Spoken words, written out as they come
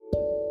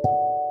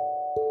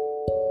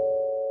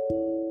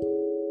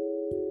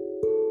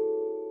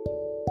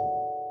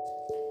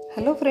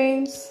Hello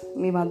friends,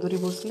 मी माधुरी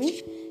भोसले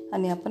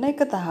आणि आपण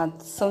ऐकत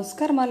आहात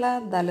संस्कारमाला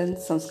दालन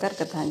संस्कार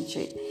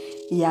कथांचे.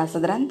 या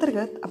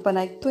सदरांतर्गत आपण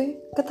ऐकतोय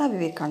कथा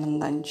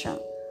विवेकानंदांच्या.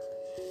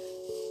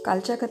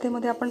 कालच्या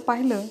कथेमध्ये आपण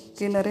पाहिलं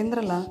की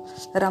नरेंद्रला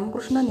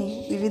रामकृष्णाने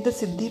विविध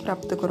सिद्धी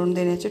प्राप्त करून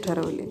देण्याचे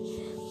ठरवले.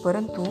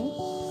 परंतु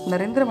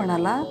नरेंद्र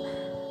म्हणाला,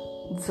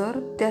 जर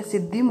त्या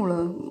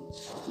सिद्धीमुळं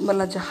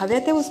मला ज्या हव्या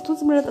त्या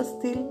वस्तूच मिळत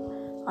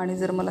असतील आणि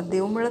जर मला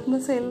देव मिळत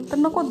नसेल तर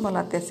नकोच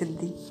मला त्या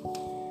सिद्धी.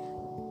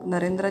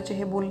 नरेंद्राचे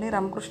हे बोलणे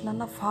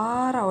रामकृष्णांना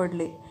फार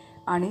आवडले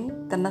आणि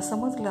त्यांना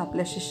समजलं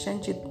आपल्या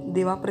शिष्यांची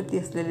देवाप्रती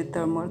असलेली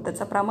तळमळ,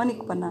 त्याचा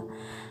प्रामाणिकपणा,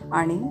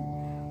 आणि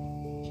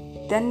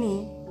त्यांनी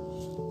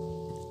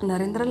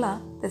नरेंद्रला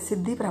त्या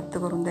सिद्धी प्राप्त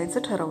करून द्यायचं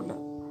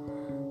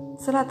ठरवलं.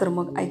 चला तर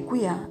मग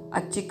ऐकूया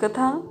आजची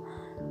कथा.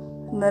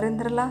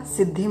 नरेंद्रला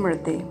सिद्धी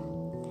मिळते.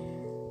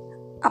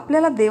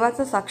 आपल्याला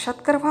देवाचा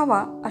साक्षात्कार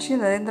व्हावा अशी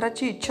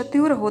नरेंद्राची इच्छा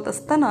तीव्र होत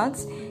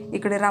असतानाच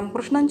इकडे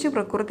रामकृष्णांची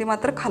प्रकृती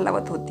मात्र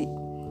खालावत होती.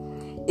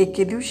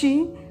 एके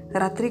दिवशी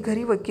रात्री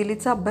घरी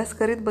वकिलीचा अभ्यास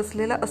करीत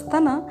बसलेला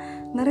असताना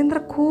नरेंद्र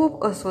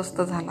खूप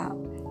अस्वस्थ झाला.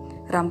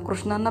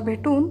 रामकृष्णांना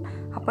भेटून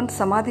आपण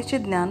समाधीचे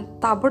ज्ञान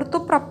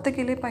ताबडतोब प्राप्त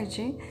केले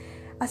पाहिजे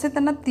असे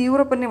त्यांना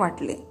तीव्रपणे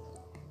वाटले.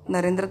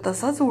 नरेंद्र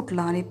तसाच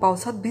उठला आणि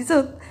पावसात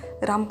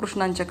भिजत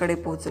रामकृष्णांच्याकडे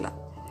पोहोचला.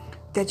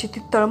 त्याची ती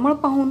तळमळ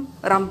पाहून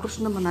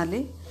रामकृष्ण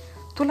म्हणाले,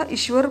 तुला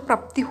ईश्वर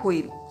प्राप्ती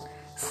होईल,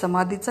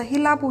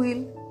 समाधीचाही लाभ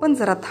होईल, पण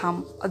जरा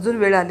थांब, अजून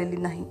वेळ आलेली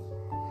नाही.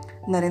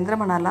 नरेंद्र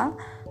म्हणाला,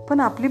 पण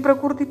आपली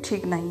प्रकृती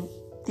ठीक नाही.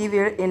 ती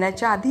वेळ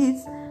येण्याच्या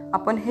आधीच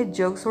आपण हे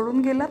जग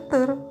सोडून गेलात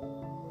तर.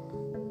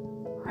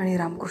 आणि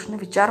रामकृष्ण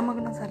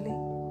विचारमग्न झाले.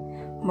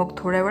 मग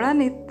थोड्या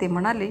वेळाने ते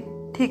म्हणाले,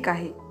 ठीक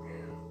आहे,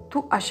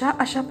 तू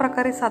अशा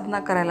प्रकारे साधना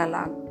करायला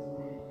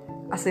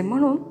लाग. असे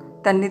म्हणून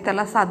त्यांनी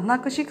त्याला साधना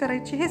कशी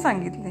करायची हे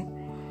सांगितले.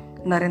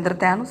 नरेंद्र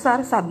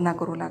त्यानुसार साधना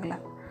करू लागला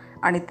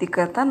आणि ती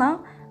करताना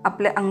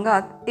आपल्या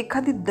अंगात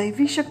एखादी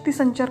दैवी शक्ती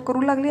संचार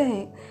करू लागली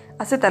आहे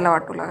असे त्याला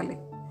वाटू लागले.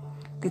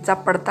 तिचा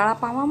पडताळा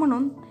पाहावा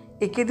म्हणून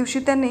एके दिवशी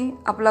त्याने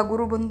आपला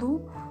गुरुबंधू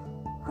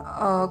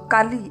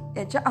काली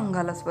याच्या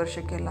अंगाला स्पर्श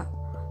केला.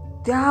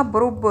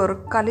 त्याबरोबर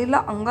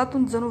कालीला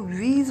अंगातून जणू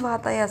वीज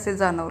वाहत आहे असे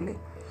जाणवले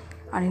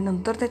आणि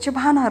नंतर त्याचे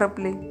भान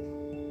हरपले.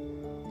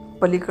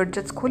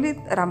 पलीकडच्याच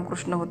खोलीत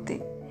रामकृष्ण होते.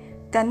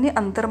 त्यांनी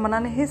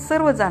अंतर्मनाने हे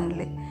सर्व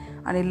जाणले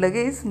आणि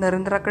लगेच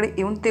नरेंद्राकडे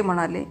येऊन ते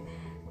म्हणाले,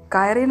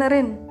 काय रे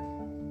नरेन,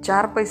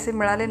 4 पैसे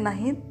मिळाले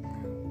नाहीत,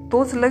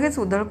 तोच लगेच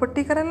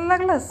उधळपट्टी करायला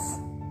लागलास.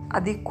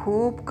 आधी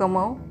खूप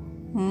कमव,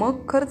 मग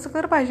खर्च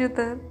कर पाहिजे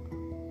तर.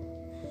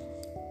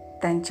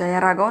 त्यांच्या या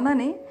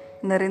रागवण्याने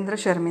नरेंद्र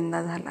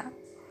शर्मिंदा झाला.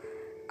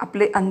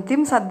 आपले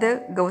अंतिम साध्य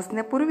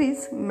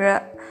गवसण्यापूर्वीच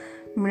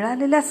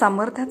मिळालेल्या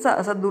सामर्थ्याचा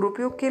असा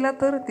दुरुपयोग केला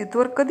तर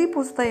तिथवर कधी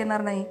पोचता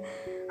येणार नाही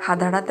हा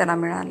धडा त्याला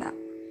मिळाला.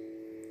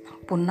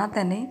 पुन्हा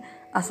त्याने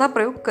असा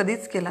प्रयोग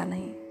कधीच केला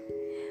नाही.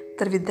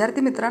 तर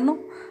विद्यार्थी मित्रांनो,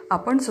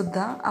 आपण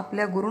सुद्धा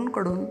आपल्या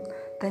गुरूंकडून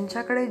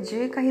त्यांच्याकडे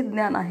जे काही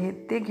ज्ञान आहे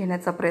ते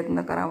घेण्याचा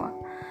प्रयत्न करावा.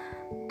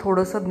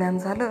 थोडंसं ज्ञान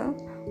झालं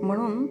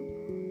म्हणून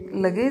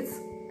लगेच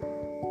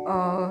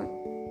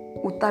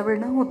उतावीळ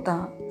न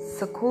होता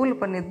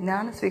सखोलपणे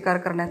ज्ञान स्वीकार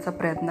करण्याचा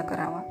प्रयत्न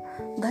करावा.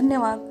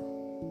 धन्यवाद.